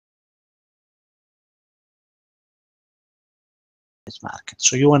this market.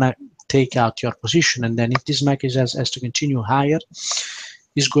 So you want to take out your position, and then if this market has to continue higher,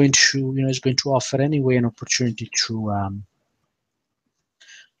 is going to offer anyway an opportunity to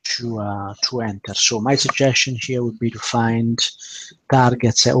enter. So my suggestion here would be to find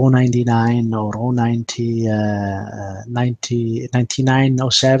targets at 0.99 or 0.90,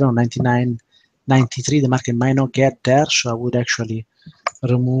 99.07 or 99.93. The market might not get there, so I would actually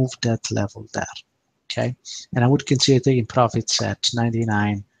remove that level there. Okay, and I would consider taking profits at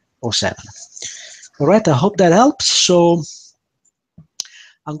 99.07. All right, I hope that helps. So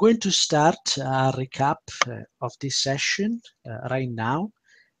I'm going to start a recap of this session right now,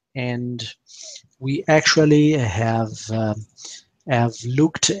 and we actually have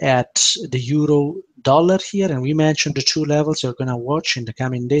looked at the euro dollar here, and we mentioned the two levels you're going to watch in the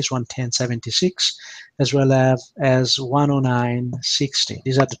coming days, 110.76 as well as 109.60.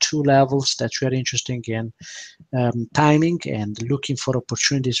 These are the two levels that we are interested in timing and looking for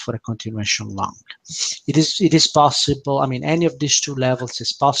opportunities for a continuation long. It is possible. I mean, any of these two levels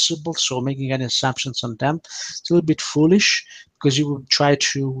is possible, so making any assumptions on them, it's a little bit foolish, because you would try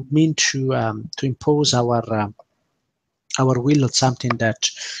to impose our will on something that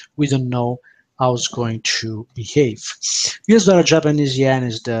we don't know how it's going to behave. US dollar Japanese yen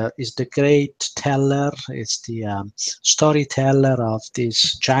is the great teller. It's the storyteller of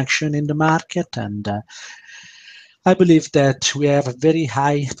this junction in the market, and I believe that we have a very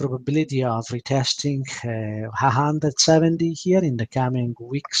high probability of retesting 170 here in the coming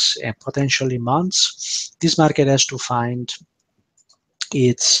weeks and potentially months. This market has to find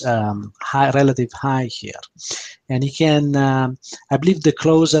its relative high here, and you can I believe the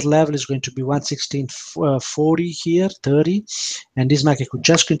closer level is going to be 116.40 here, 30, and this market could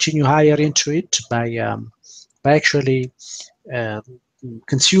just continue higher into it by actually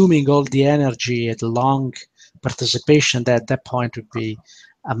consuming all the energy at long participation. That at that point would be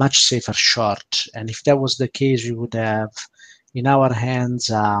a much safer short, and if that was the case, we would have in our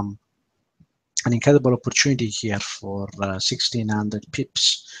hands an incredible opportunity here for 1600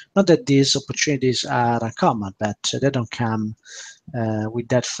 pips. Not that these opportunities are uncommon, but they don't come with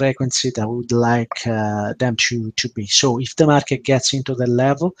that frequency that we would like them to be. So if the market gets into the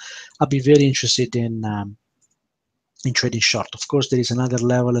level, I'll be very interested in trading short. Of course, there is another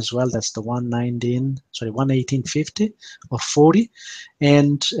level as well. That's the 118.50 or 40.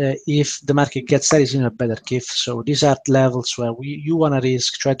 And if the market gets there, it's in a better gift. So these are levels where you want to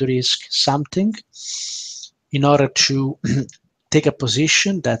try to risk something in order to take a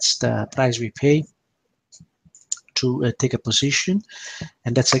position. That's the price we pay to take a position.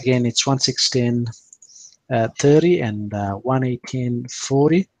 And that's, again, it's 116.30 and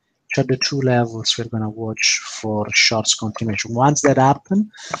 118.40. Are the two levels we're going to watch for shorts continuation. Once that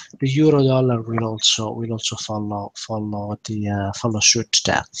happen, the euro dollar will also follow suit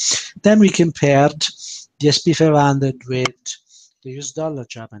there. Then we compared the SP 500 with the US dollar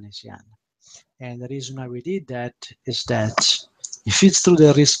Japanese yen, and the reason why we did that is that if it's through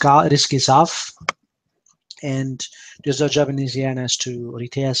the risk is off, and the US dollar Japanese yen has to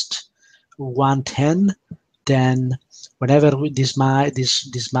retest 110. Then whenever this market, the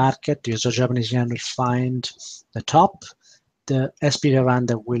US Japanese yen, will find the top, the SP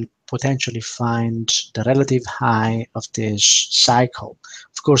 500 will potentially find the relative high of this cycle.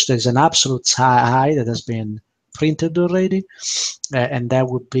 Of course, there's an absolute high that has been printed already, and that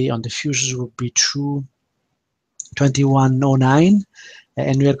would be on the futures would be 221.09,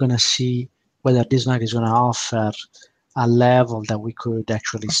 and we are going to see whether this market is going to offer a level that we could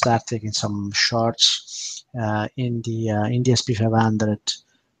actually start taking some shorts in the SP 500.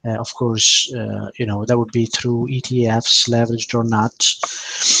 Of course, that would be through ETFs, leveraged or not,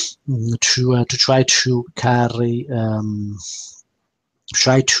 to try to carry, to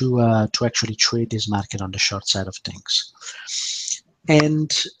actually trade this market on the short side of things.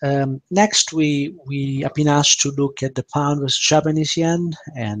 And next, we have been asked to look at the pound versus Japanese yen,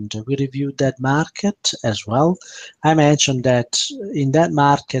 and we reviewed that market as well. I mentioned that in that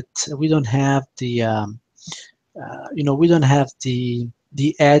market we don't have the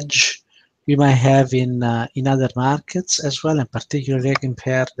the edge we might have in other markets as well, and particularly I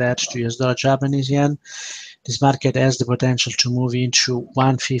compare that to US dollar Japanese yen. This market has the potential to move into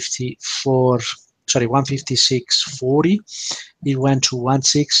 156.40. It went to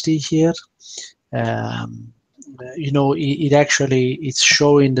 160 here. It's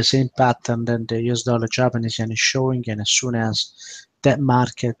showing the same pattern that the US dollar Japanese yen is showing, and as soon as that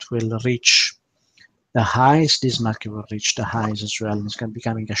market will reach the highs, this market will reach the highs as well, and it's going to be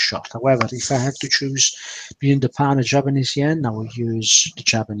becoming a short. However, if I have to choose between the pound and Japanese yen, I will use the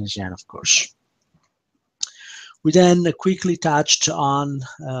Japanese yen, of course. We then quickly touched on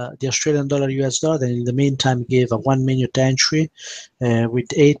the Australian dollar US dollar, then in the meantime gave a 1 minute entry with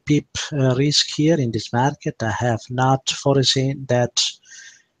 8 pip risk here in this market. I have not foreseen that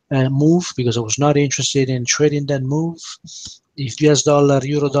move because I was not interested in trading that move. If US dollar,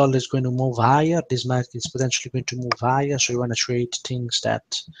 Euro dollar is going to move higher, this market is potentially going to move higher. So you want to trade things that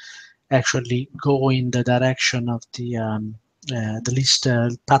actually go in the direction of the least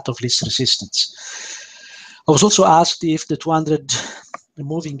path of least resistance. I was also asked if the 200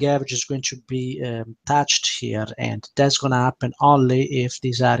 moving average is going to be touched here, and that's going to happen only if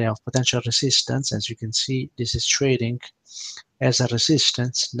this area of potential resistance, as you can see, this is trading as a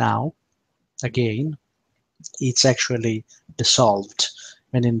resistance now, again, it's actually dissolved,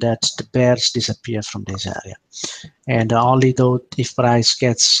 meaning that the bears disappear from this area. And only though if price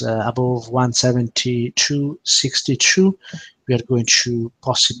gets above 172.62, we are going to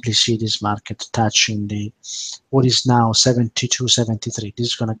possibly see this market touching the what is now 72.73. This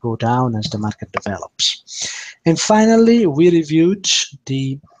is going to go down as the market develops. And finally, we reviewed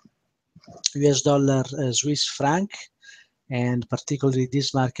the US dollar Swiss franc, and particularly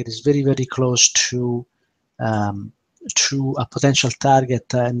this market is very, very close to a potential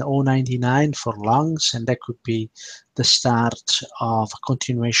target in 0.99 for longs, and that could be the start of a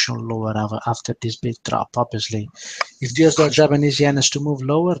continuation lower after this big drop. Obviously, if the US dollar Japanese yen has to move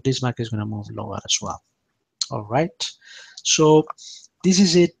lower, this market is going to move lower as well. All right, so this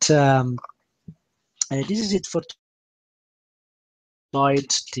is it. This is it for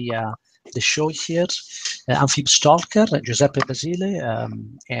the show here. I'm Philip Stalker, Giuseppe Basile,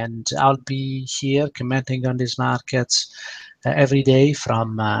 and I'll be here commenting on these markets every day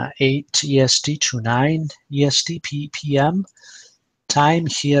from 8 EST to 9 EST PM time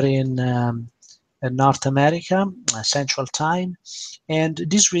here in North America, Central Time. And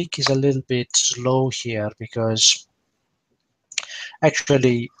this week is a little bit slow here because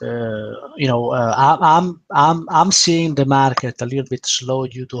actually, I'm seeing the market a little bit slow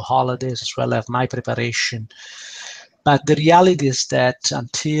due to holidays as well as my preparation. But the reality is that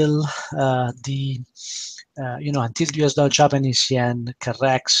until until the US dollar Japanese yen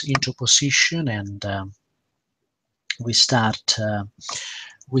corrects into position and we start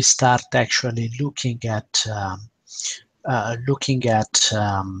actually looking at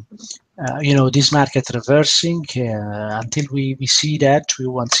this market reversing, until we see that, we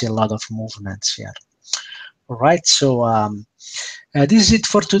won't see a lot of movements here. All right, so this is it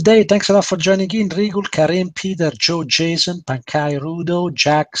for today. Thanks a lot for joining in. Rigul, Karim, Peter, Joe, Jason, Pankai, Rudo,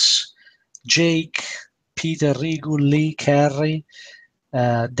 Jax, Jake, Peter, Rigul, Lee, Kerry,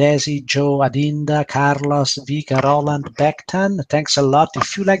 Desi, Joe, Adinda, Carlos, Vika, Roland, Beckton. Thanks a lot.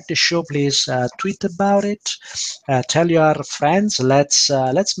 If you like the show, please tweet about it. Tell your friends. Let's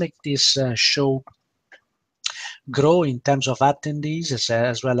make this show grow in terms of attendees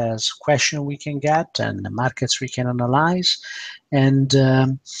as well as questions we can get and markets we can analyze. And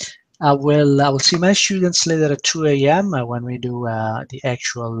I will see my students later at 2 a.m. When we do the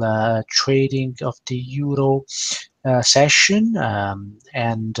actual trading of the euro session,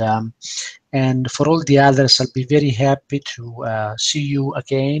 and for all the others, I'll be very happy to see you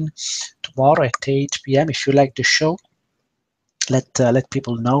again tomorrow at 8 p.m. If you like the show, let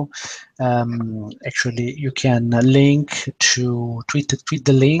people know. Actually, you can link to tweet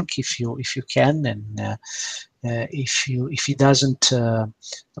the link if you can, and if it doesn't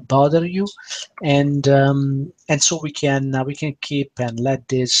bother you, and so we can keep and let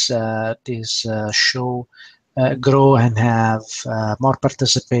this show grow and have more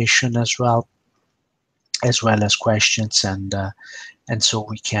participation as well as questions, and so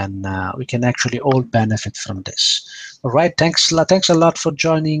we can actually all benefit from this. All right, thanks a lot for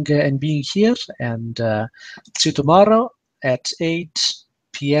joining and being here, and see you tomorrow at 8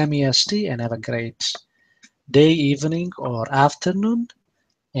 p.m. EST, and have a great day, evening, or afternoon,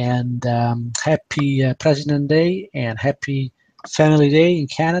 and happy President Day and happy Family Day in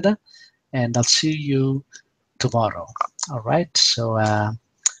Canada, and I'll see you tomorrow. All right, so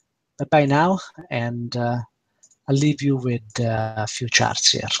bye now, and I'll leave you with a few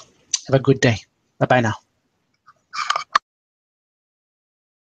charts here. Have a good day. Bye now.